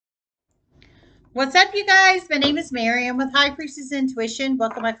What's up, you guys? My name is Mary. I'm with High Priestess Intuition.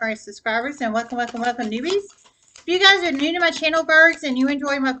 Welcome, my current subscribers, and welcome, newbies. If you guys are new to my channel, Bergs, and you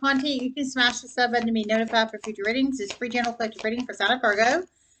enjoy my content, you can smash the sub button to be notified for future readings. This free general collective reading for sign of Virgo.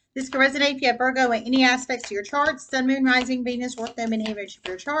 This can resonate if you have Virgo in any aspects of your charts: Sun, Moon, Rising, Venus, North Node, and image of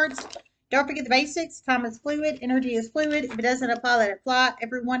your charts. Don't forget the basics. Time is fluid. Energy is fluid. If it doesn't apply, let it fly.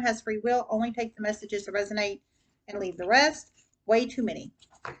 Everyone has free will. Only take the messages that resonate and leave the rest. Way too many.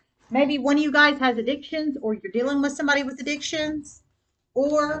 Maybe one of you guys has addictions, or you're dealing with somebody with addictions,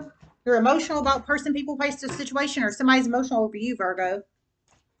 or you're emotional about person, people, place, or situation, or somebody's emotional over you, Virgo.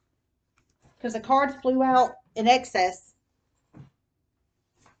 Because the cards flew out in excess.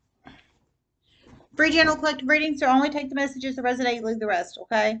 Free general collective readings, so only take the messages that resonate, leave the rest,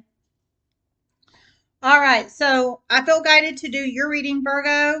 okay? All right, so I feel guided to do your reading,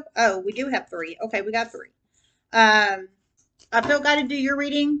 Virgo. Oh, we do have three. Okay, we got three. I feel guided to do your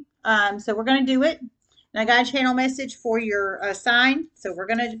reading, so we're going to do it. And I got a channel message for your sign, so we're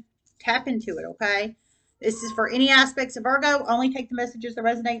going to tap into it, okay? This is for any aspects of Virgo. Only take the messages that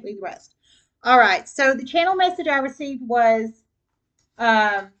resonate, leave the rest. All right, so the channel message I received was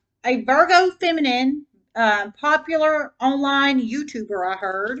a Virgo feminine, popular online YouTuber, I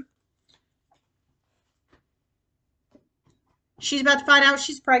heard. She's about to find out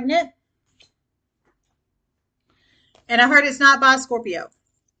she's pregnant. And I heard it's not by Scorpio,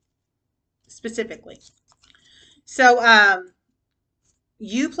 specifically. So,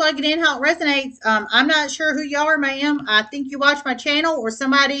 you plug it in how it resonates. I'm not sure who you are, ma'am. I think you watch my channel, or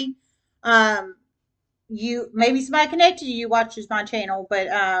somebody, maybe somebody connected to you watches my channel, but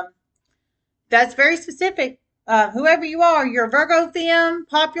that's very specific. Whoever you are, you're a Virgo femme,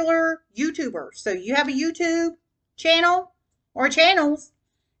 popular YouTuber. So you have a YouTube channel or channels,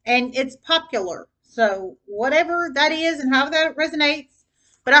 and it's popular. So whatever that is and how that resonates.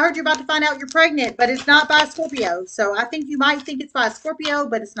 But I heard you're about to find out you're pregnant, but it's not by Scorpio. So I think you might think it's by Scorpio,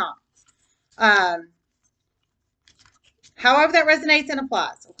 but it's not. However that resonates and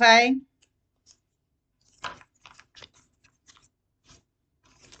applies, okay?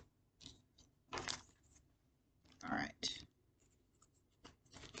 All right.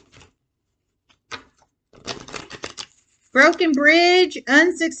 Broken bridge,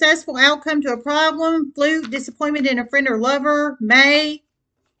 unsuccessful outcome to a problem, fluke, disappointment in a friend or lover, May.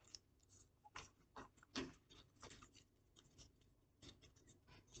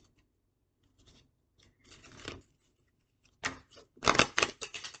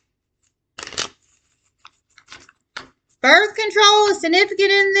 Birth control is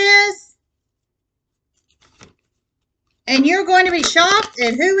significant in this. And you're going to be shocked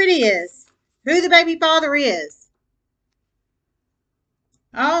at who it is, who the baby father is.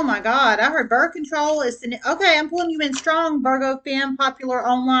 Oh my God, I heard birth control is, okay, I'm pulling you in strong, Virgo femme, popular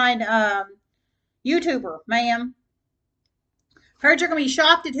online YouTuber, ma'am. Heard you're going to be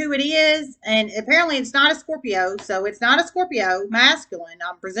shocked at who it is, and apparently it's not a Scorpio, so it's not a Scorpio masculine,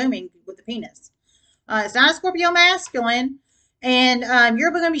 I'm presuming, with the penis. It's not a Scorpio masculine, and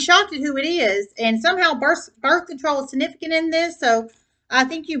you're going to be shocked at who it is, and somehow birth control is significant in this, so I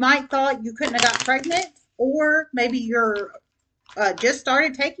think you might thought you couldn't have got pregnant, or maybe you're just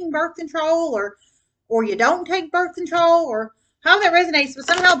started taking birth control, or you don't take birth control, or how that resonates, but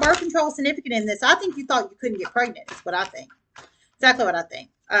somehow birth control is significant in this. I think you thought you couldn't get pregnant, is what I think. Exactly what I think.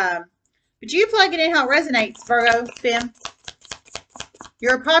 But you plug it in how it resonates, Virgo, femme.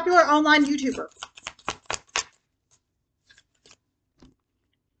 You're a popular online YouTuber.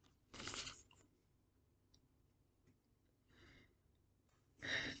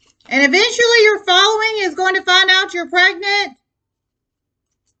 And eventually your following is going to find out you're pregnant.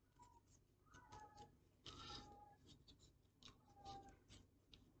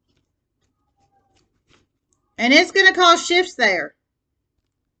 And it's going to cause shifts there.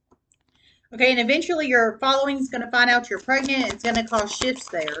 Okay, and eventually your following is going to find out you're pregnant. It's going to cause shifts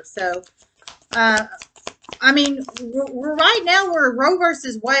there. So, I mean, we're right now where Roe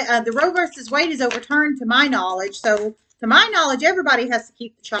versus Wade, the Roe versus Wade is overturned to my knowledge. So, to my knowledge, everybody has to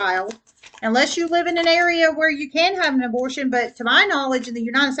keep the child. Unless you live in an area where you can have an abortion. But to my knowledge, in the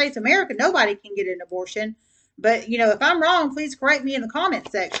United States of America, nobody can get an abortion. But, you know, if I'm wrong, please correct me in the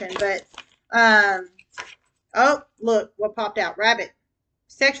comment section. But, oh, look what popped out. Rabbit.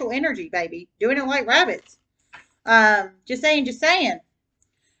 Sexual energy, baby. Doing it like rabbits. Just saying, just saying.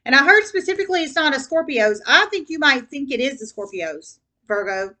 And I heard specifically it's not a Scorpio's. I think you might think it is the Scorpio's,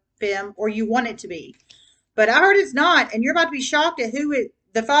 Virgo, femme, or you want it to be. But I heard it's not, and you're about to be shocked at who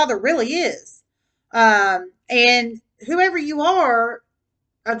the father really is. And whoever you are,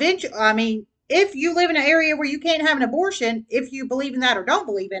 eventually, I mean, if you live in an area where you can't have an abortion, if you believe in that or don't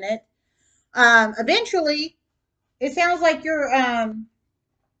believe in it, Eventually, it sounds like you're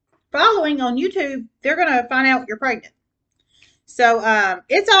following on YouTube. They're gonna find out you're pregnant. So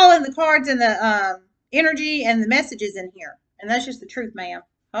it's all in the cards and the energy and the messages in here, and that's just the truth, ma'am.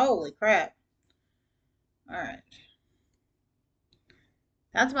 Holy crap! All right,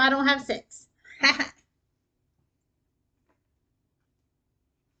 that's why I don't have sex.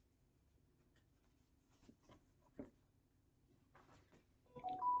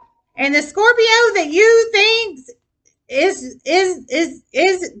 And the Scorpio that you think is the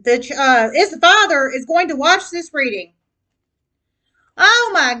father is going to watch this reading. Oh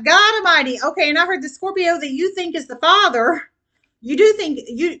my God Almighty! Okay, and I heard the Scorpio that you think is the father. You do think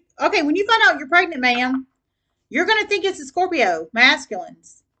you okay when you find out you're pregnant, ma'am. You're gonna think it's a Scorpio,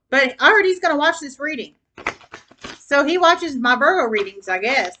 masculines. But I heard he's gonna watch this reading, so he watches my Virgo readings, I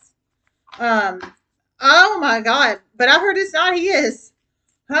guess. Um, oh my God! But I heard it's not his.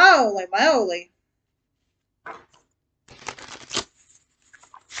 Holy moly!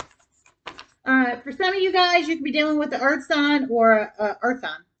 For some of you guys, you could be dealing with the Earth sign or Earth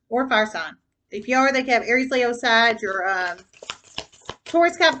sign or fire sign. If you are, they could have Aries, Leo, Sag, or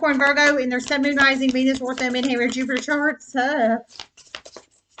Taurus, Capricorn, Virgo in their Sun, Moon, Rising, Venus, North Node, Midheaven, Jupiter charts.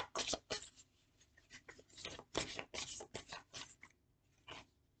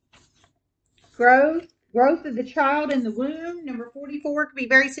 Growth of the child in the womb. Number 44 could be a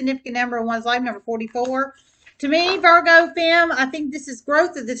very significant number in one's life. Number 44. To me, Virgo femme, I think this is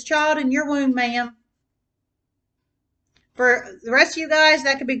growth of this child in your womb, ma'am. For the rest of you guys,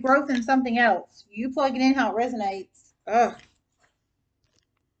 that could be growth in something else. You plug it in how it resonates. Ugh.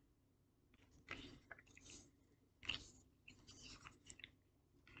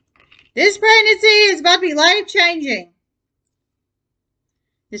 This pregnancy is about to be life-changing.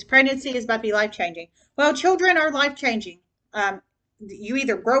 This pregnancy is about to be life-changing. Well, children are life-changing. You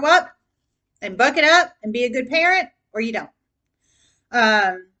either grow up and buck it up and be a good parent, or you don't.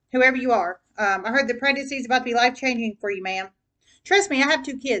 Whoever you are. I heard the pregnancy is about to be life-changing for you, ma'am. Trust me, I have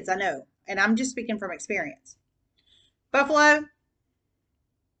 2 kids, I know. And I'm just speaking from experience. Buffalo.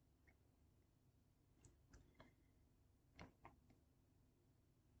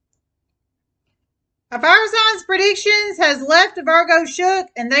 A fire sign's predictions has left a Virgo shook,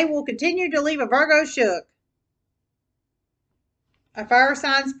 and they will continue to leave a Virgo shook. A fire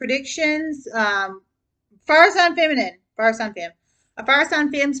sign's predictions, fire sign feminine, fire sign fem. A fire sign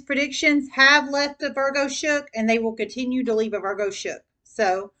fem's predictions have left a Virgo shook, and they will continue to leave a Virgo shook.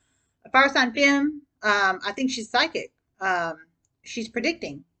 So, a fire sign fem, I think she's psychic. She's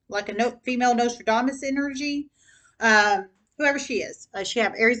predicting like a female Nostradamus energy. Whoever she is, she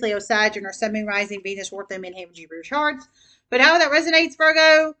have Aries, Leo, Sag, and her Sun, Moon, Rising, Venus, North Node, Midheaven, Jupiter charts. But how that resonates,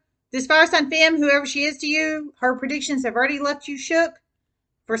 Virgo, this fire sign femme, whoever she is to you, her predictions have already left you shook.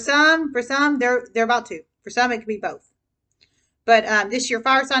 For some, they're about to. For some, it could be both. But this is your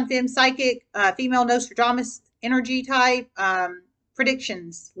fire sign femme, psychic, female Nostradamus energy type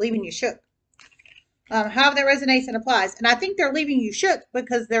predictions, leaving you shook. However that resonates and applies. And I think they're leaving you shook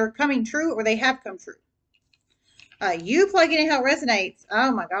because they're coming true or they have come true. You plug it in how it resonates.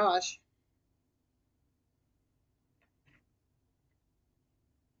 Oh my gosh.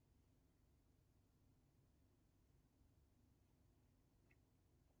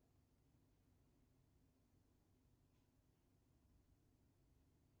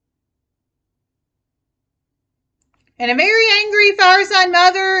 And a very angry fire sign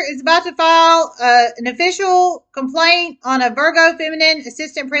mother is about to file an official complaint on a Virgo feminine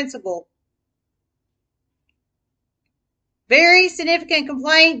assistant principal. Very significant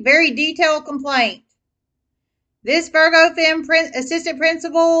complaint, very detailed complaint. This Virgo femme assistant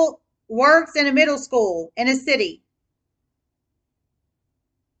principal works in a middle school in a city.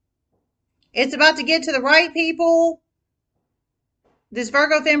 It's about to get to the right people. This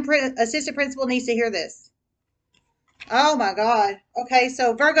Virgo femme assistant principal needs to hear this. Oh my God. Okay,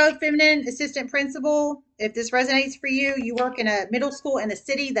 so Virgo feminine assistant principal, if this resonates for you, you work in a middle school in a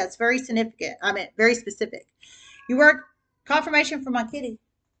city, that's very significant. I mean, very specific. You work, confirmation from my kitty.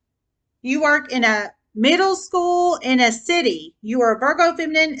 You work in a middle school in a city. You are a Virgo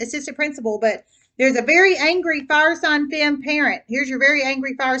feminine assistant principal, but there's a very angry fire sign femme parent. Here's your very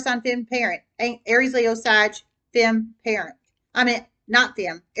angry fire sign femme parent. Aries, Leo, Sag, femme parent. I mean, not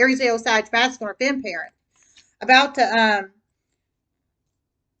femme. Aries, Leo, Sag, masculine or femme parent. About to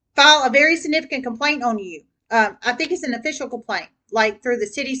file a very significant complaint on you. I think it's an official complaint, like through the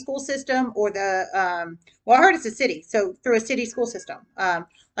city school system or the, well, I heard it's a city, so through a city school system,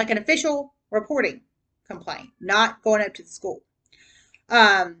 like an official reporting complaint, not going up to the school.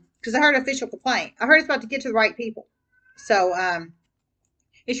 Because I heard official complaint. I heard it's about to get to the right people. So,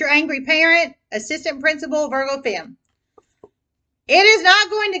 It's your angry parent, assistant principal, Virgo femme. It is not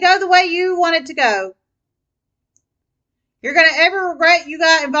going to go the way you want it to go. You're going to ever regret you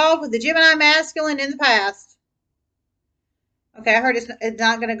got involved with the Gemini masculine in the past. Okay, I heard it's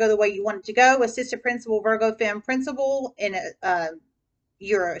not going to go the way you want it to go. Assistant principal, Virgo femme principal in a,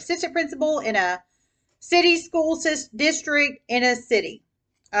 you're assistant principal in a city school district in a city.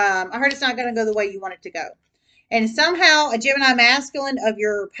 I heard it's not going to go the way you want it to go. And somehow a Gemini masculine of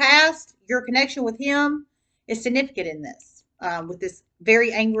your past, your connection with him is significant in this, with this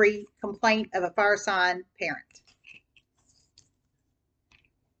very angry complaint of a fire sign parent.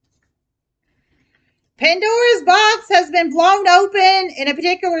 Pandora's box has been blown open in a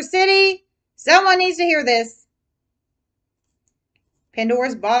particular city. Someone needs to hear this.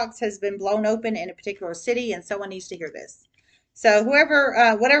 Pandora's box has been blown open in a particular city, and someone needs to hear this. So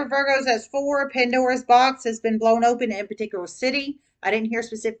whoever, whatever Virgos that's for, Pandora's box has been blown open in a particular city. I didn't hear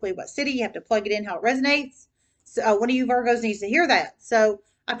specifically what city. You have to plug it in how it resonates. So one of you Virgos needs to hear that. So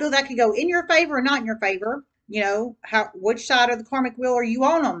I feel that could go in your favor or not in your favor. You know, which side of the karmic wheel are you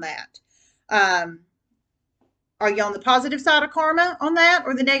on that? Are you on the positive side of karma on that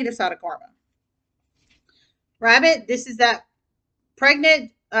or the negative side of karma? Rabbit, this is that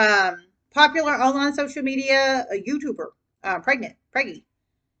pregnant, popular online social media YouTuber, preggy.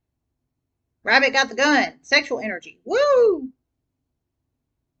 Rabbit got the gun, sexual energy. Woo!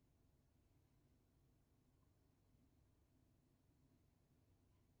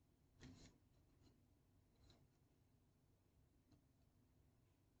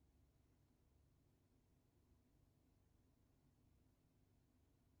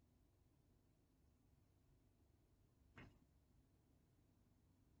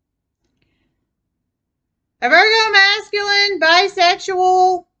 A Virgo masculine,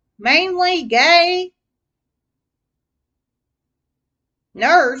 bisexual, mainly gay,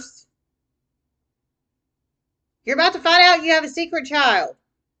 nurse. You're about to find out you have a secret child.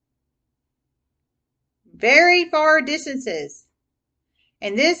 Very far distances.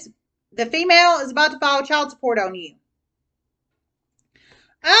 And the female is about to file child support on you.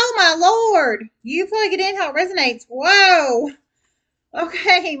 Oh my Lord. You plug it in how it resonates. Whoa.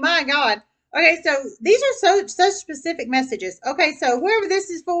 Okay, my God. Okay, so these are such specific messages. Okay, so whoever this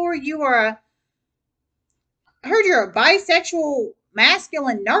is for, you are I heard you're a bisexual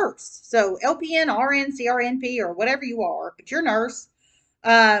masculine nurse. So LPN, RN, CRNP, or whatever you are, but you're a nurse.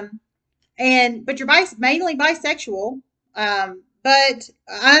 But you're mainly bisexual. But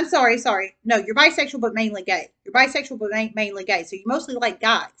I'm sorry. No, you're bisexual, but mainly gay. You're bisexual, but mainly gay. So you mostly like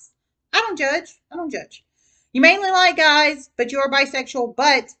guys. I don't judge. You mainly like guys, but you're bisexual,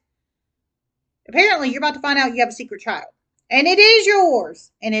 but apparently you're about to find out you have a secret child. And it is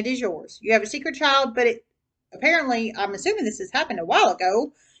yours. You have a secret child, but apparently, I'm assuming this has happened a while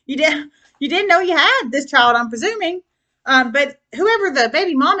ago. You didn't know you had this child, I'm presuming. But whoever the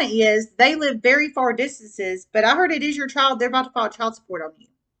baby mama is, they live very far distances. But I heard it is your child. They're about to file child support on you.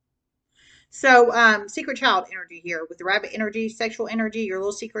 So, secret child energy here with the rabbit energy, sexual energy, your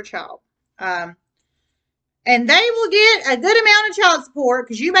little secret child. And they will get a good amount of child support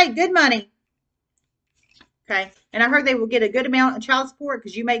because you make good money. Okay. And I heard they will get a good amount of child support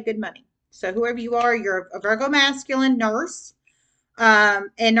because you make good money. So whoever you are, you're a Virgo masculine nurse.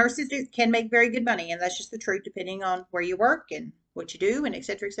 And nurses can make very good money. And that's just the truth depending on where you work and what you do and et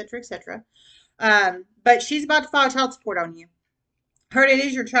cetera, et cetera, et cetera. But she's about to file child support on you. Heard it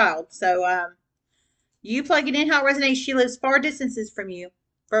is your child. So you plug it in how it resonates. She lives far distances from you.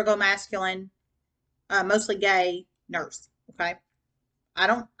 Virgo masculine, mostly gay nurse. Okay. I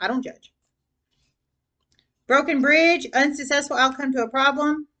don't judge. Broken bridge, unsuccessful outcome to a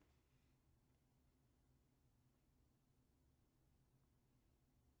problem.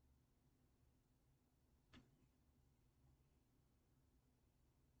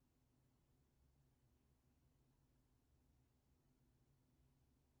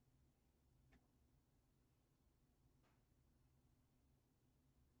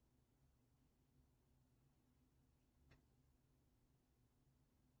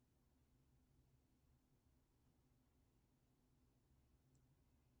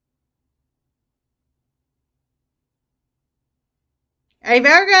 A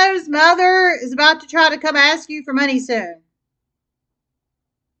Virgo's mother is about to try to come ask you for money soon.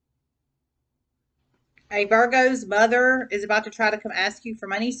 A Virgo's mother is about to try to come ask you for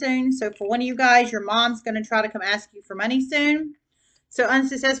money soon. So for one of you guys, your mom's going to try to come ask you for money soon. So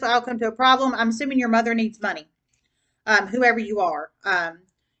unsuccessful outcome to a problem. I'm assuming your mother needs money. Whoever you are.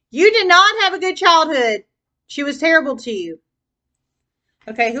 You did not have a good childhood. She was terrible to you.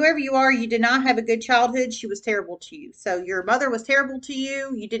 Okay, whoever you are, you did not have a good childhood. She was terrible to you. So your mother was terrible to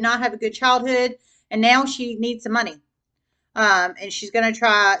you. You did not have a good childhood, and now she needs some money. And she's going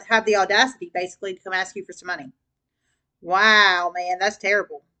to have the audacity, basically, to come ask you for some money. Wow, man, that's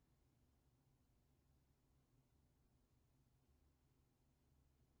terrible.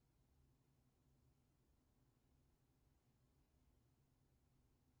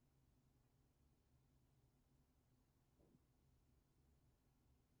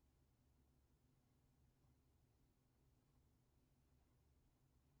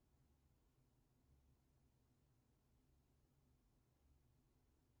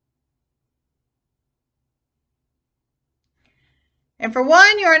 And for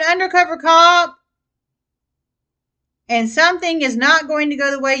one, you're an undercover cop, and something is not going to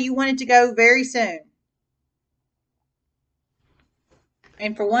go the way you want it to go very soon.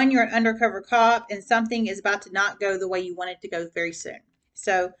 And for one, you're an undercover cop, and something is about to not go the way you want it to go very soon.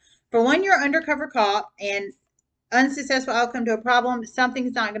 So, for one, you're an undercover cop, and unsuccessful outcome to a problem,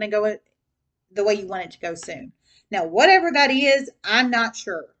 something's not going to go the way you want it to go soon. Now, whatever that is, I'm not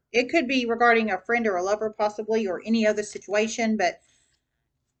sure. It could be regarding a friend or a lover, possibly, or any other situation, but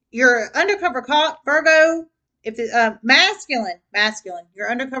you're undercover cop, Virgo. If it's masculine, you're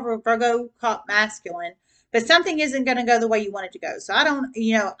undercover Virgo cop, masculine, but something isn't going to go the way you want it to go. So I don't,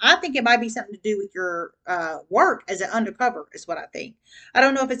 I think it might be something to do with your work as an undercover, is what I think. I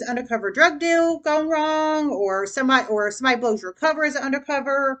don't know if it's an undercover drug deal gone wrong, or somebody blows your cover as an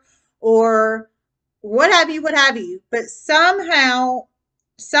undercover, or what have you. But somehow,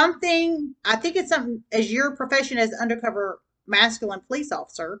 something, I think it's something as your profession as undercover masculine police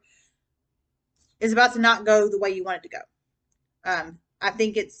officer is about to not go the way you want it to go. I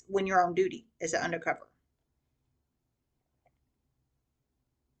think it's when you're on duty as an undercover.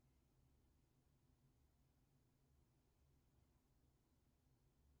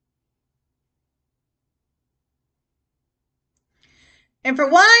 And for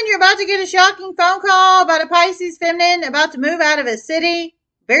one, you're about to get a shocking phone call about a Pisces feminine about to move out of a city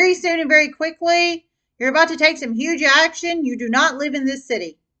very soon and very quickly. You're about to take some huge action. You do not live in this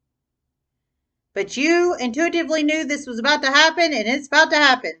city. But you intuitively knew this was about to happen, and it's about to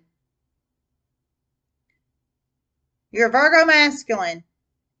happen. You're a Virgo masculine.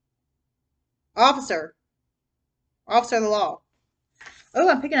 Officer. Officer of the law. Oh,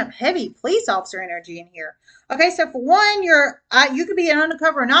 I'm picking up heavy police officer energy in here. Okay, so for one, you could be an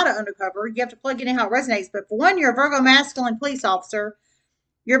undercover or not an undercover. You have to plug it in how it resonates. But for one, you're a Virgo masculine police officer.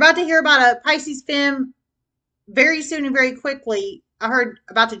 You're about to hear about a Pisces femme very soon and very quickly. I heard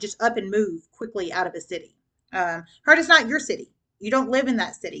about to just up and move quickly out of a city. Heard it's not your city. You don't live in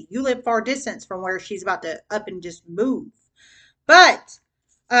that city. You live far distance from where she's about to up and just move. But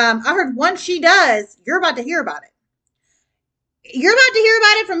I heard once she does, you're about to hear about it. You're about to hear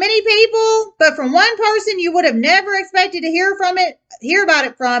about it from many people, but from one person you would have never expected to hear about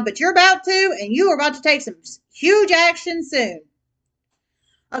it from, but you're about to, and you are about to take some huge action soon.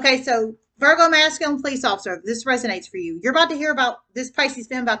 Okay, so Virgo masculine police officer, this resonates for you. You're about to hear about this Pisces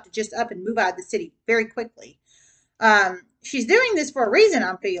femme about to just up and move out of the city very quickly. She's doing this for a reason,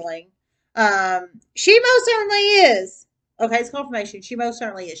 I'm feeling. She most certainly is. Okay, it's confirmation. She most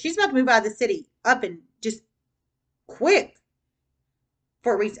certainly is. She's about to move out of the city up and just quick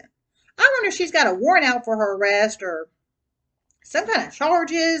for a reason. I wonder if she's got a warrant out for her arrest or some kind of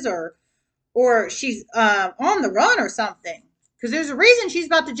charges, or she's on the run or something. Because there's a reason she's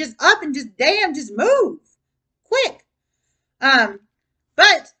about to just up and just move quick.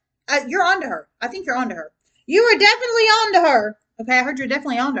 But you're onto her. I think you're onto her. You are definitely onto her. Okay, I heard you're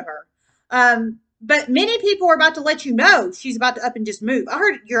definitely onto her. But many people are about to let you know she's about to up and just move. I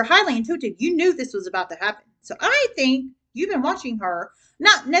heard you're highly intuitive. You knew this was about to happen. So I think you've been watching her,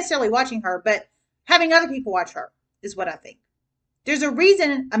 not necessarily watching her, but having other people watch her is what I think. There's a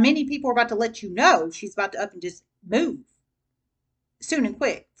reason many people are about to let you know she's about to up and just move soon and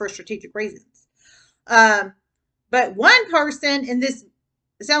quick for strategic reasons. But one person in this,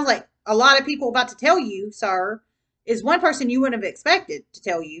 it sounds like a lot of people about to tell you, sir, is one person you wouldn't have expected to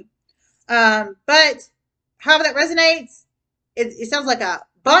tell you. But however that resonates, it sounds like a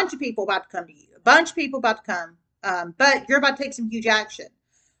bunch of people about to come to you, a bunch of people about to come. But you're about to take some huge action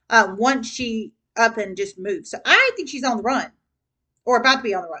once she up and just moves. So I think she's on the run or about to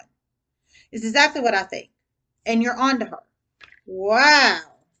be on the run. It's exactly what I think. And you're on to her. Wow.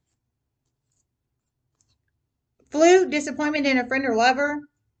 Flu, disappointment in a friend or lover.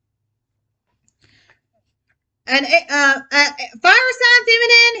 An fire sign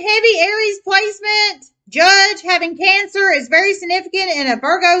feminine, heavy Aries placement, judge having cancer is very significant in a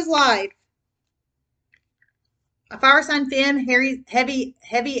Virgo's life. A fire sign femme, heavy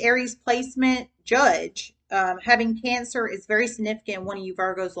Aries placement, judge. Having Cancer is very significant in one of you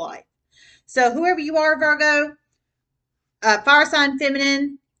Virgo's life. So whoever you are, Virgo, fire sign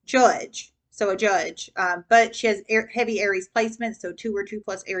feminine, judge. So a judge. But she has heavy Aries placements, so 2 or 2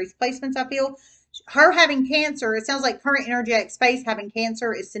 plus Aries placements, I feel. Her having Cancer, it sounds like current energetic space having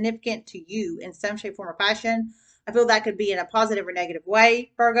Cancer is significant to you in some shape, form, or fashion. I feel that could be in a positive or negative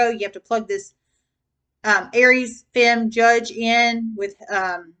way, Virgo. You have to plug this Aries femme judge in with,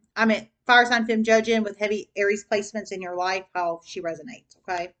 fire sign femme judge in with heavy Aries placements in your life, how she resonates,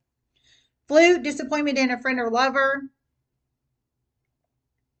 okay? Flute, disappointment in a friend or lover.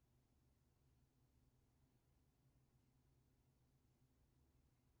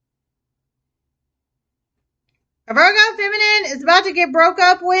 A Virgo feminine is about to get broke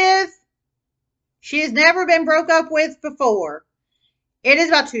up with. She has never been broke up with before. It is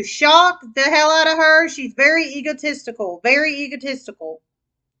about to shock the hell out of her. She's very egotistical.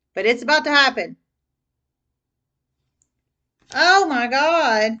 But it's about to happen. Oh my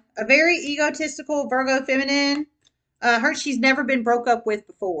God. A very egotistical Virgo feminine. She's never been broke up with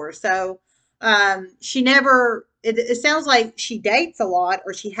before. So she never, it sounds like she dates a lot,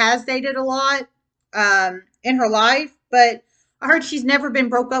 or she has dated a lot in her life. But I heard she's never been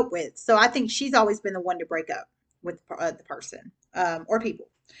broke up with. So I think she's always been the one to break up with the person or people.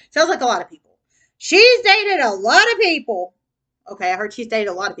 Sounds like a lot of people. She's dated a lot of people. Okay, I heard she's dated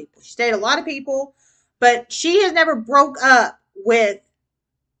a lot of people. She's dated a lot of people, but she has never broke up with,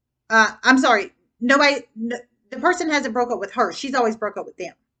 I'm sorry, nobody, the person hasn't broke up with her. She's always broke up with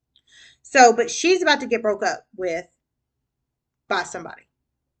them. So, but she's about to get broke up with by somebody.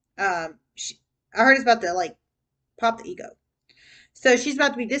 I heard it's about to like pop the ego. So she's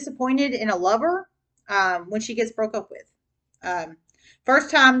about to be disappointed in a lover when she gets broke up with.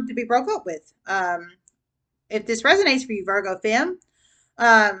 First time to be broke up with. If this resonates for you, Virgo femme,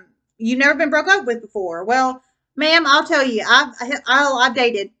 you've never been broke up with before. Well, ma'am, I'll tell you, I've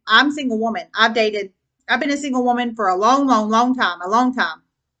dated. I'm a single woman. I've been a single woman for a long time.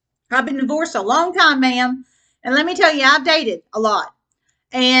 I've been divorced a long time, ma'am. And let me tell you, I've dated a lot.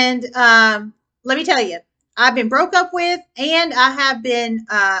 And let me tell you, I've been broke up with, and I have been,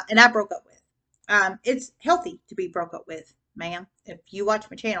 and I broke up with. It's healthy to be broke up with, ma'am. If you watch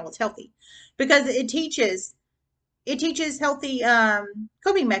my channel, it's healthy because it teaches healthy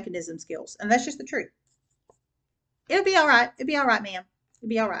coping mechanism skills, and that's just the truth. It'll be all right. It'll be all right, ma'am. It'll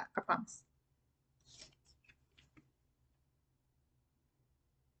be all right. I promise.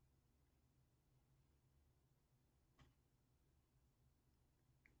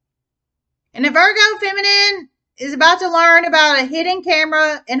 And the Virgo feminine is about to learn about a hidden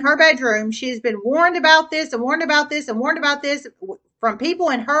camera in her bedroom. She has been warned about this and warned about this and warned about this from people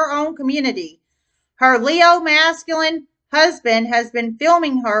in her own community. Her Leo masculine husband has been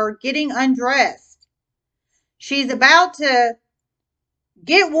filming her getting undressed. She's about to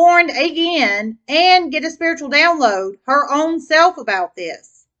get warned again and get a spiritual download her own self about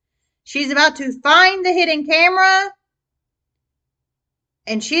this. She's about to find the hidden camera,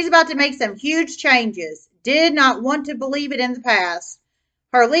 and she's about to make some huge changes. Did not want to believe it in the past.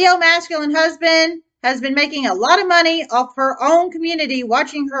 Her Leo masculine husband has been making a lot of money off her own community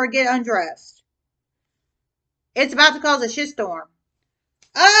watching her get undressed. It's about to cause a shitstorm.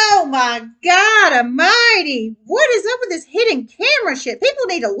 Oh my God almighty. What is up with this hidden camera shit? People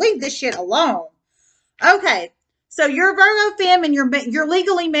need to leave this shit alone. Okay. So you're a Virgo femme and you're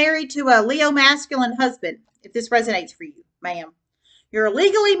legally married to a Leo masculine husband, if this resonates for you, ma'am. You're a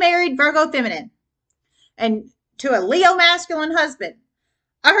legally married Virgo feminine and to a Leo masculine husband.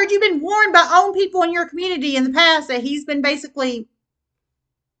 I heard you've been warned by own people in your community in the past that he's been basically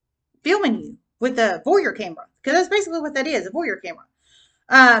filming you with a voyeur camera. Because that's basically what that is, a voyeur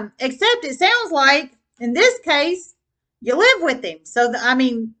camera. Except it sounds like, in this case, you live with him. So,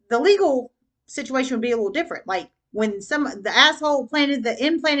 the legal situation would be a little different. Like, when the asshole implanted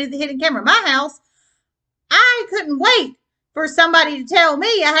the hidden camera in my house, I couldn't wait for somebody to tell me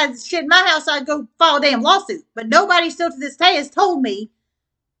I had shit in my house, so I'd go file a damn lawsuit. But nobody still to this day has told me,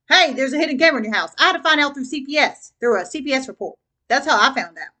 hey, there's a hidden camera in your house. I had to find out through a CPS report. That's how I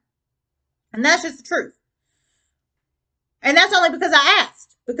found out. And that's just the truth. And that's only because I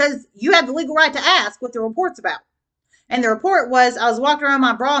asked. Because you have the legal right to ask what the report's about. And the report was I was walking around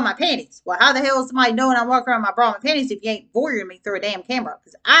my bra and my panties. Well, how the hell is somebody knowing I'm walking around my bra and my panties if you ain't voyeuring me through a damn camera?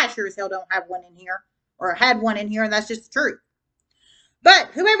 Because I sure as hell don't have one in here. Or had one in here, and that's just the truth. But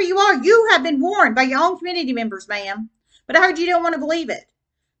whoever you are, you have been warned by your own community members, ma'am. But I heard you don't want to believe it.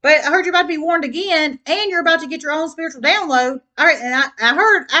 But I heard you're about to be warned again, and you're about to get your own spiritual download. All right, and I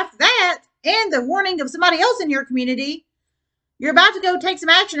heard after that, and the warning of somebody else in your community, you're about to go take some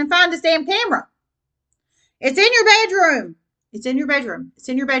action and find this damn camera. It's in your bedroom. It's in your bedroom. It's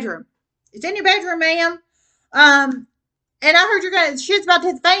in your bedroom. It's in your bedroom, ma'am. And I heard shit's about to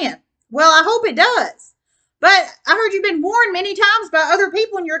hit the fan. Well, I hope it does. But I heard you've been warned many times by other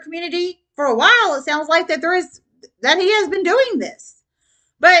people in your community for a while. It sounds like that he has been doing this.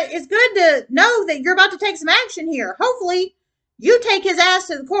 But it's good to know that you're about to take some action here. Hopefully, you take his ass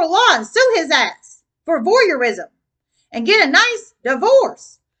to the court of law and sue his ass for voyeurism and get a nice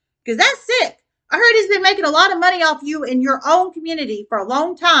divorce. Because that's sick. I heard he's been making a lot of money off you in your own community for a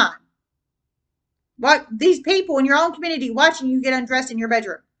long time. What these people in your own community watching you get undressed in your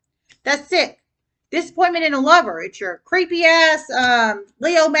bedroom. That's sick. Disappointment in a lover. It's your creepy ass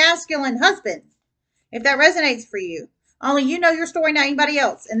Leo masculine husband. If that resonates for you. Only you know your story, not anybody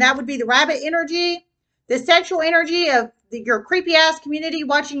else. And that would be the rabbit energy, the sexual energy of your creepy ass community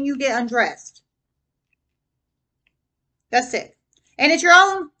watching you get undressed. That's sick. And it's your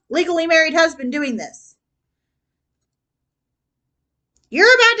own legally married husband doing this.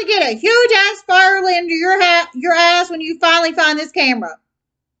 You're about to get a huge ass fire under your ass when you finally find this camera.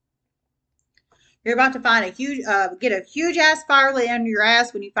 You're about to find get a huge ass fire under your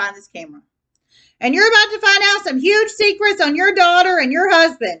ass when you find this camera. And you're about to find out some huge secrets on your daughter and your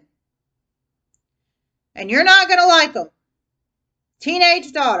husband. And you're not going to like them.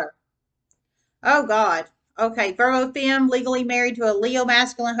 Teenage daughter. Oh, God. Okay, Virgo femme, legally married to a Leo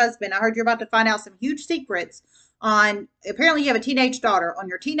masculine husband. I heard you're about to find out some huge secrets on, apparently you have a teenage daughter, on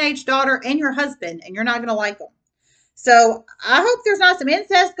your teenage daughter and your husband, and you're not going to like them. So I hope there's not some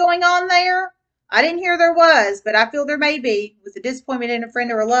incest going on there. I didn't hear there was, but I feel there may be with a disappointment in a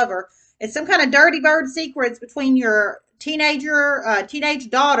friend or a lover. It's some kind of dirty bird secrets between your teenage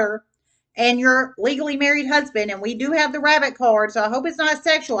daughter and your legally married husband. And we do have the rabbit card, so I hope it's not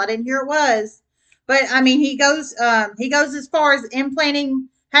sexual. I didn't hear it was. But I mean, he goes as far as implanting,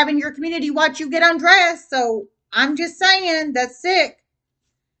 having your community watch you get undressed. So I'm just saying that's sick,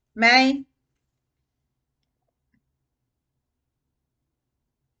 May.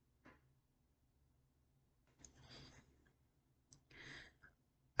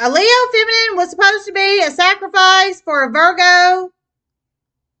 A Leo feminine was supposed to be a sacrifice for a Virgo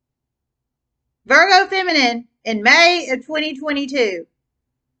feminine in May of 2022.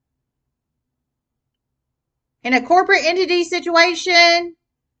 In a corporate entity situation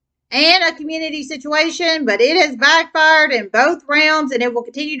and a community situation, but it has backfired in both realms and it will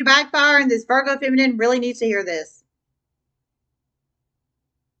continue to backfire, and this Virgo feminine really needs to hear this.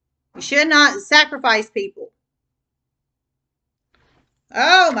 You should not sacrifice people.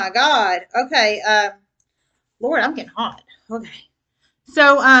 Oh my God. Okay. Lord, I'm getting hot. Okay.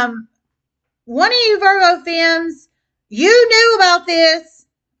 So, one of you Virgo femmes, you knew about this.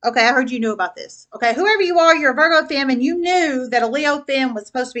 Okay, I heard you knew about this. Okay, whoever you are, you're a Virgo femme, and you knew that a Leo femme was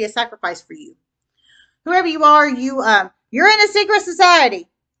supposed to be a sacrifice for you. Whoever you are, you're in a secret society.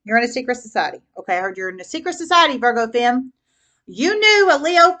 You're in a secret society. Okay, I heard you're in a secret society, Virgo femme. You knew a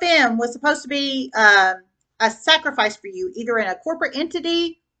Leo femme was supposed to be a sacrifice for you, either in a corporate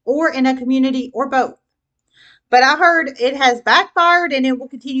entity or in a community or both. But I heard it has backfired and it will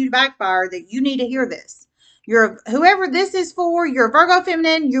continue to backfire, that you need to hear this. Whoever this is for, you're a Virgo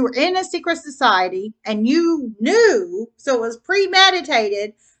feminine, you were in a secret society and you knew, so it was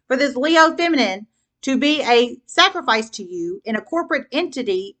premeditated for this Leo feminine to be a sacrifice to you in a corporate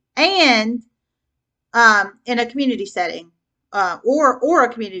entity and in a community setting. Or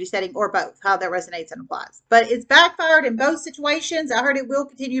a community setting, or both, how that resonates and applies. But it's backfired in both situations. I heard it will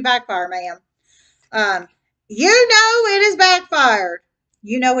continue to backfire, ma'am. You know it is backfired.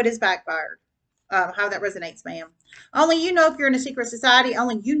 You know it is backfired. How that resonates, ma'am. Only you know if you're in a secret society.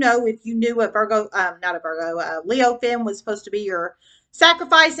 Only you know if you knew a Leo femme was supposed to be your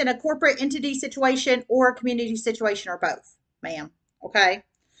sacrifice in a corporate entity situation or a community situation, or both, ma'am. Okay?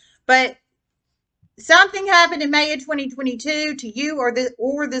 But something happened in May of 2022 to you or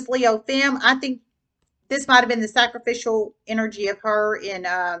this Leo femme. I think this might have been the sacrificial energy of her in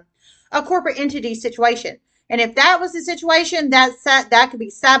a corporate entity situation. And if that was the situation, that could be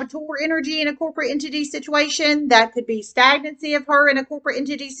saboteur energy in a corporate entity situation. That could be stagnancy of her in a corporate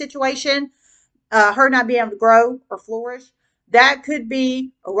entity situation. Her not being able to grow or flourish. That could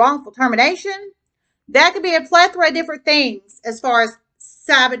be a wrongful termination. That could be a plethora of different things as far as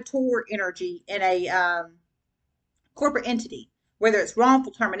saboteur energy in a corporate entity, whether it's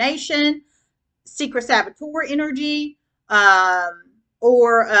wrongful termination, secret saboteur energy,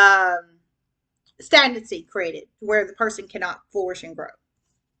 or stagnancy created where the person cannot flourish and grow.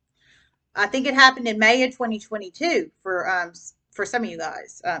 I think it happened in May of 2022 for for some of you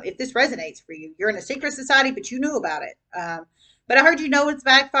guys. If this resonates for you, you're in a secret society, but you knew about it. But I heard you know it's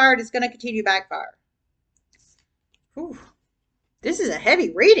backfired. It's going to continue to backfire. Whew. This is a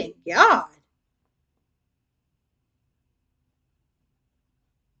heavy reading. God.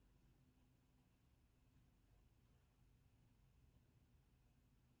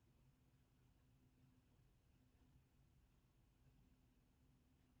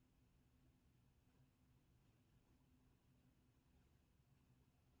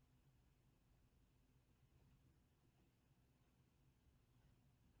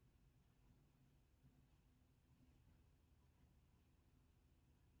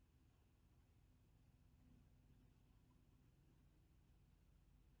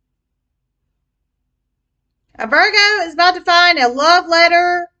 A Virgo is about to find a love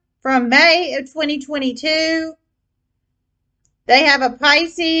letter from May of 2022. They have a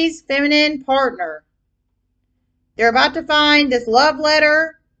Pisces feminine partner. They're about to find this love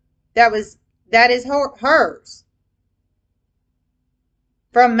letter that is hers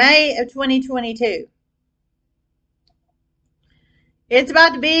from May of 2022. It's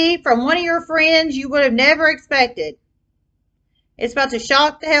about to be from one of your friends you would have never expected. It's about to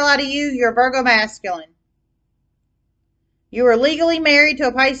shock the hell out of you. You're a Virgo masculine. You are legally married to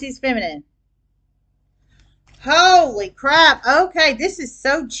a Pisces feminine. Holy crap. Okay, this is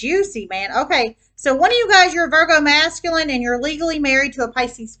so juicy, man. Okay, so one of you guys, you're a Virgo masculine and you're legally married to a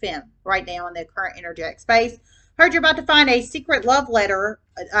Pisces femme right now in the current energetic space. Heard you're about to find a secret love letter.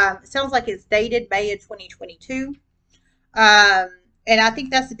 It sounds like it's dated May of 2022. And I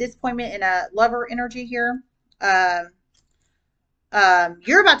think that's a disappointment in a lover energy here. You're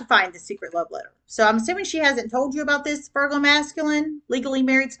about to find the secret love letter. So I'm assuming she hasn't told you about this Virgo masculine, legally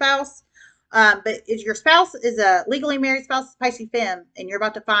married spouse. But if your spouse is a legally married spouse, Pisces femme, and you're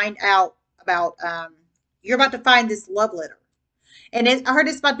about to find out about, you're about to find this love letter. And I heard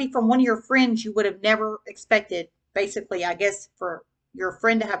it's about to be from one of your friends you would have never expected. Basically, I guess for your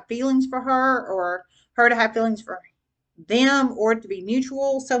friend to have feelings for her or her to have feelings for them or to be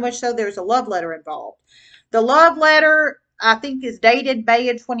mutual, so much so there's a love letter involved. The love letter, I think, is dated May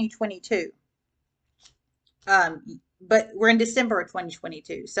of 2022. But we're in December of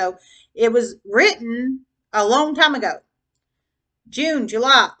 2022. So it was written a long time ago. June,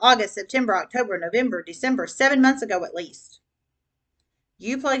 July, August, September, October, November, December, 7 months ago at least.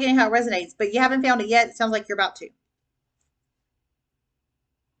 You plug in how it resonates, but you haven't found it yet. It sounds like you're about to.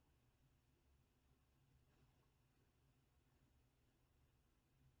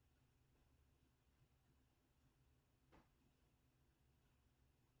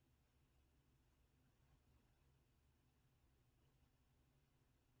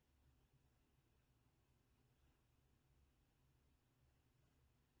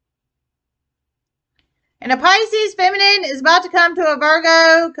 And a Pisces feminine is about to come to a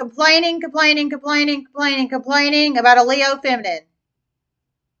Virgo complaining about a Leo feminine.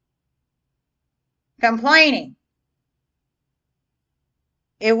 Complaining.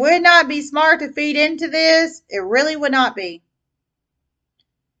 It would not be smart to feed into this. It really would not be.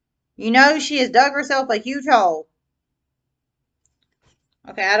 You know she has dug herself a huge hole.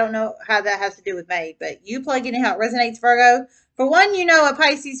 Okay, I don't know how that has to do with May, but you plug in how it resonates, Virgo. For one, you know a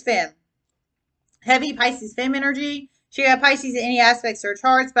Pisces femme. Heavy Pisces femme energy. She got Pisces in any aspects of her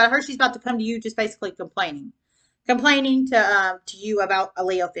charts, but I heard she's about to come to you just basically complaining. Complaining to you about a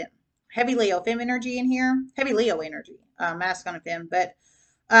Leo femme. Heavy Leo femme energy in here. Heavy Leo energy. Masculine femme. But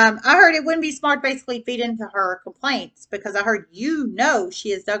I heard it wouldn't be smart basically feed into her complaints because I heard you know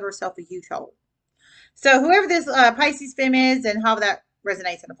she has dug herself a huge hole. So whoever this Pisces femme is and how that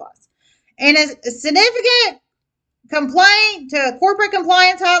resonates and applies. And a significant complaint to a corporate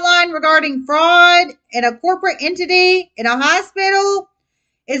compliance hotline regarding fraud in a corporate entity in a hospital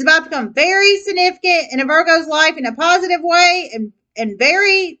is about to become very significant in a Virgo's life in a positive way and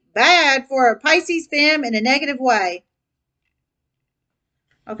very bad for a Pisces femme in a negative way.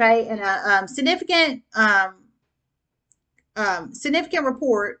 Okay, and a significant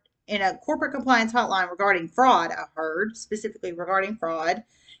report in a corporate compliance hotline regarding fraud, I heard, specifically regarding fraud,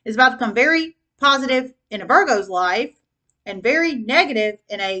 is about to become very positive in a Virgo's life and very negative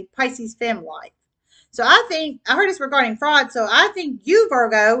in a Pisces femme life. So I heard it's regarding fraud, so I think you,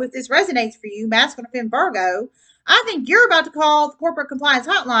 Virgo, if this resonates for you, masculine femme Virgo, I think you're about to call the corporate compliance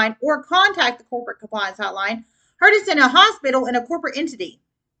hotline or contact the corporate compliance hotline. Heard it's in a hospital in a corporate entity.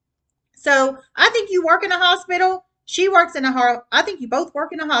 So I think you work in a hospital. She works in I think you both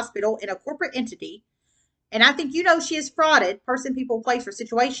work in a hospital in a corporate entity. And I think you know she is frauded, person, people, place, or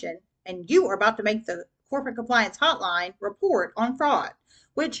situation. And you are about to make the corporate compliance hotline report on fraud,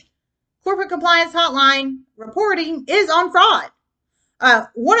 which corporate compliance hotline reporting is on fraud.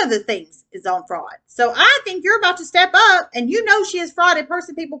 One of the things is on fraud. So I think you're about to step up, and you know she is fraud in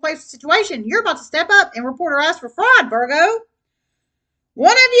person, people, place, situation. You're about to step up and report her ass for fraud, Virgo.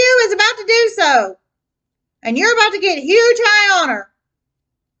 One of you is about to do so, and you're about to get huge high honor.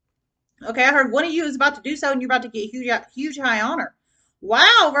 Okay, I heard one of you is about to do so, and you're about to get huge high honor.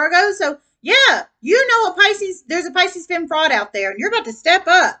 Wow, Virgo. So yeah, you know a Pisces. There's a Pisces femme fraud out there, and you're about to step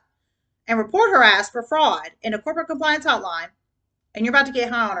up and report her ass for fraud in a corporate compliance hotline, and you're about to get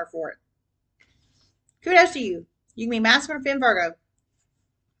high honor for it. Kudos to you. You can be masculine femme Virgo.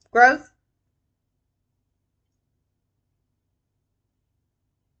 Growth.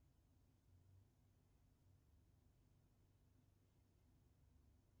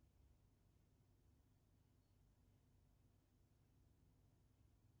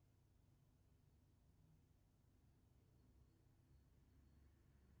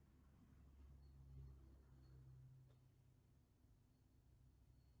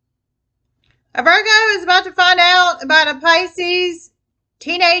 A Virgo is about to find out about a Pisces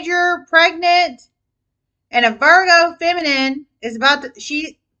teenager pregnant, and a Virgo feminine is about to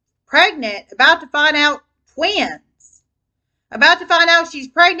find out twins. About to find out she's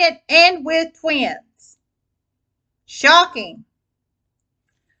pregnant and with twins. Shocking.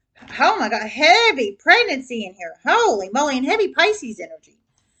 Oh my God, heavy pregnancy in here. Holy moly, and heavy Pisces energy.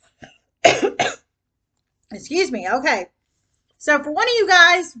 Excuse me. Okay. So for one of you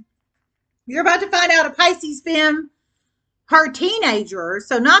guys, you're about to find out a Pisces femme, her teenager,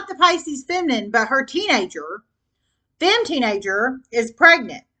 so not the Pisces feminine, but her teenager, femme teenager, is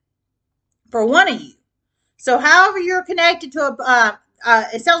pregnant for one of you. So however you're connected to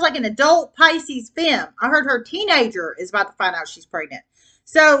it sounds like an adult Pisces femme. I heard her teenager is about to find out she's pregnant.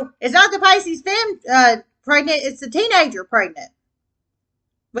 So it's not the Pisces femme pregnant, it's the teenager pregnant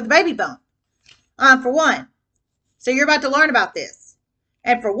with a baby bump, for one. So you're about to learn about this.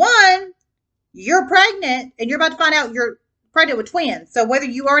 And for one, you're pregnant, and you're about to find out you're pregnant with twins. So whether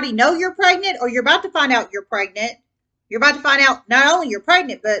you already know you're pregnant or you're about to find out you're pregnant, you're about to find out not only you're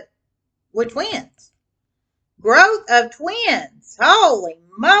pregnant, but with twins. Growth of twins. Holy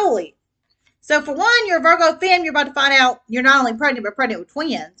moly. So for one, you're a Virgo femme, you're about to find out you're not only pregnant, but pregnant with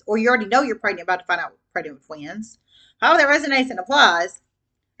twins. Or you already know you're pregnant, about to find out pregnant with twins. However that resonates and applies.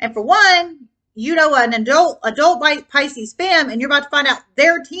 And for one, you know an adult Pisces femme, and you're about to find out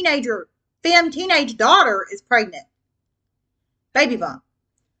their teenage daughter is pregnant. Baby bump.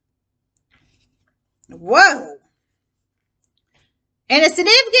 Whoa. And a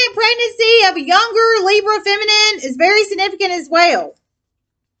significant pregnancy of a younger Libra feminine is very significant as well.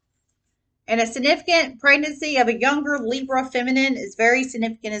 And a significant pregnancy of a younger Libra feminine is very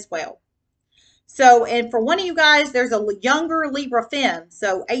significant as well. So, and for one of you guys, there's a younger Libra femme,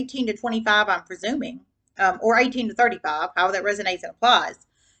 so 18 to 25, I'm presuming, or 18 to 35, however that resonates and applies.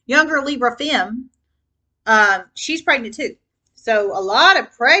 Younger Libra femme, she's pregnant too. So a lot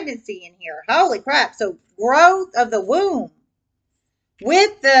of pregnancy in here. Holy crap. So growth of the womb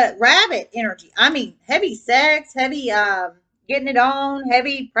with the rabbit energy. I mean, heavy sex, heavy getting it on,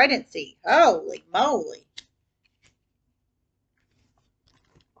 heavy pregnancy. Holy moly.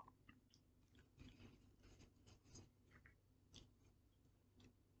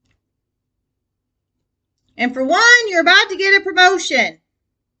 And for one, you're about to get a promotion.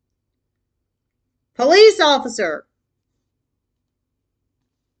 Police officer.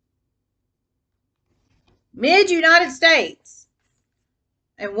 Mid-United States.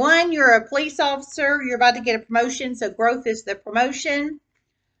 And one, you're a police officer. You're about to get a promotion. So growth is the promotion.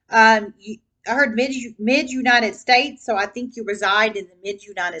 I heard mid-United States. So I think you reside in the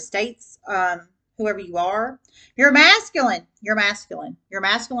mid-United States. Whoever you are. You're masculine. You're masculine. You're a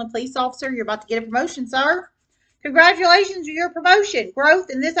masculine police officer. You're about to get a promotion, sir. Congratulations on your promotion. Growth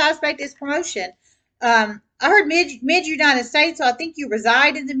in this aspect is promotion. I heard mid-United States, so I think you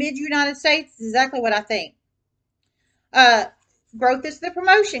reside in the mid-United States. Is exactly what I think. Growth is the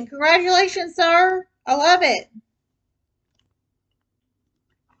promotion. Congratulations, sir. I love it.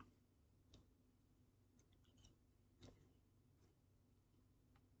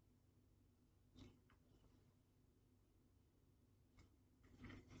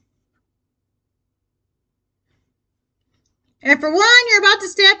 And for one, you're about to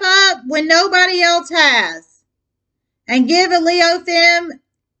step up when nobody else has. And give a Leo femme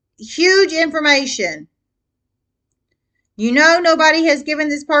huge information. You know nobody has given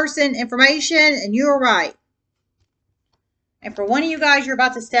this person information, and you're right. And for one of you guys, you're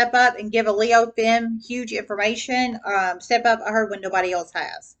about to step up and give a Leo femme huge information. Step up, I heard, when nobody else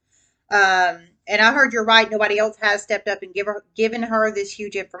has. And I heard you're right, nobody else has stepped up and given her this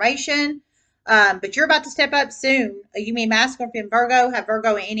huge information. But you're about to step up soon. You mean masculine and Virgo, have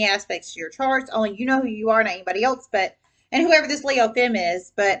Virgo in any aspects to your charts. Only you know who you are, not anybody else, and whoever this Leo Fem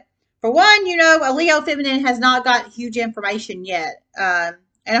is. But for one, a Leo feminine has not got huge information yet. And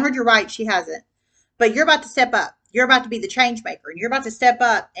I heard you're right, she hasn't. But you're about to step up. You're about to be the change maker, and you're about to step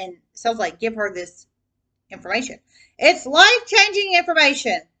up and sounds like give her this information. It's life-changing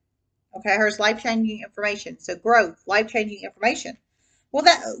information. Okay, here's life-changing information. So growth, life-changing information. Well,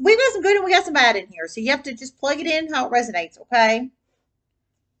 we've got some good and we got some bad in here. So you have to just plug it in how it resonates, okay?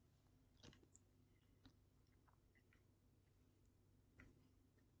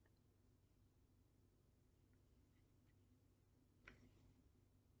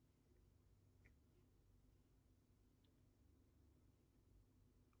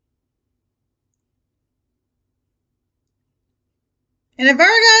 And a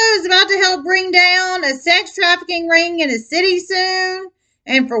Virgo is about to help bring down a sex trafficking ring in a city soon.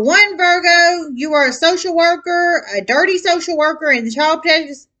 And for one Virgo, you are a social worker, a dirty social worker in the child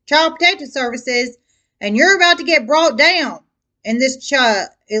protective services, and you're about to get brought down in this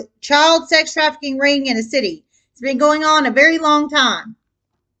child sex trafficking ring in a city. It's been going on a very long time.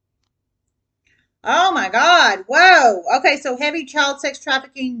 Oh my God. Whoa. Okay, so heavy child sex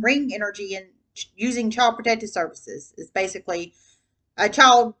trafficking ring energy and using child protective services is basically a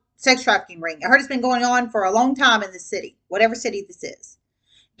child sex trafficking ring. I heard it's been going on for a long time in this city, whatever city this is.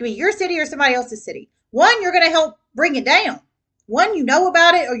 It could be your city or somebody else's city. One, you're going to help bring it down. One, you know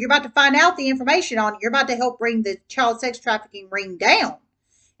about it or you're about to find out the information on it. You're about to help bring the child sex trafficking ring down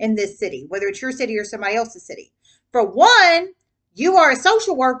in this city, whether it's your city or somebody else's city. For one, you are a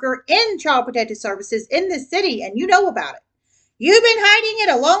social worker in child protective services in this city and you know about it. You've been hiding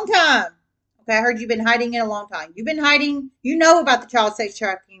it a long time. Okay, I heard you've been hiding it a long time. You've been hiding, you know about the child sex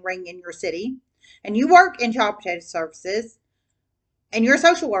trafficking ring in your city, and you work in child protective services, and you're a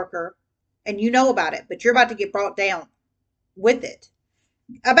social worker, and you know about it, but you're about to get brought down with it.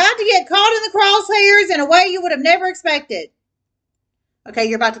 About to get caught in the crosshairs in a way you would have never expected. Okay,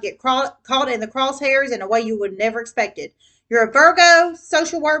 you're about to get caught in the crosshairs in a way you would never expected. You're a Virgo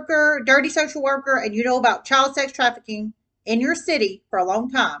social worker, dirty social worker, and you know about child sex trafficking in your city for a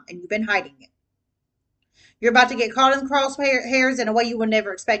long time, and you've been hiding it. You're about to get caught in the crosshairs in a way you would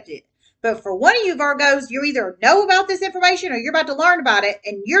never expect it. But for one of you Virgos, you either know about this information or you're about to learn about it,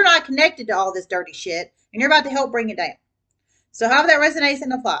 and you're not connected to all this dirty shit, and you're about to help bring it down. So however that resonates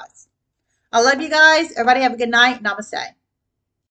and applies. I love you guys. Everybody have a good night. Namaste.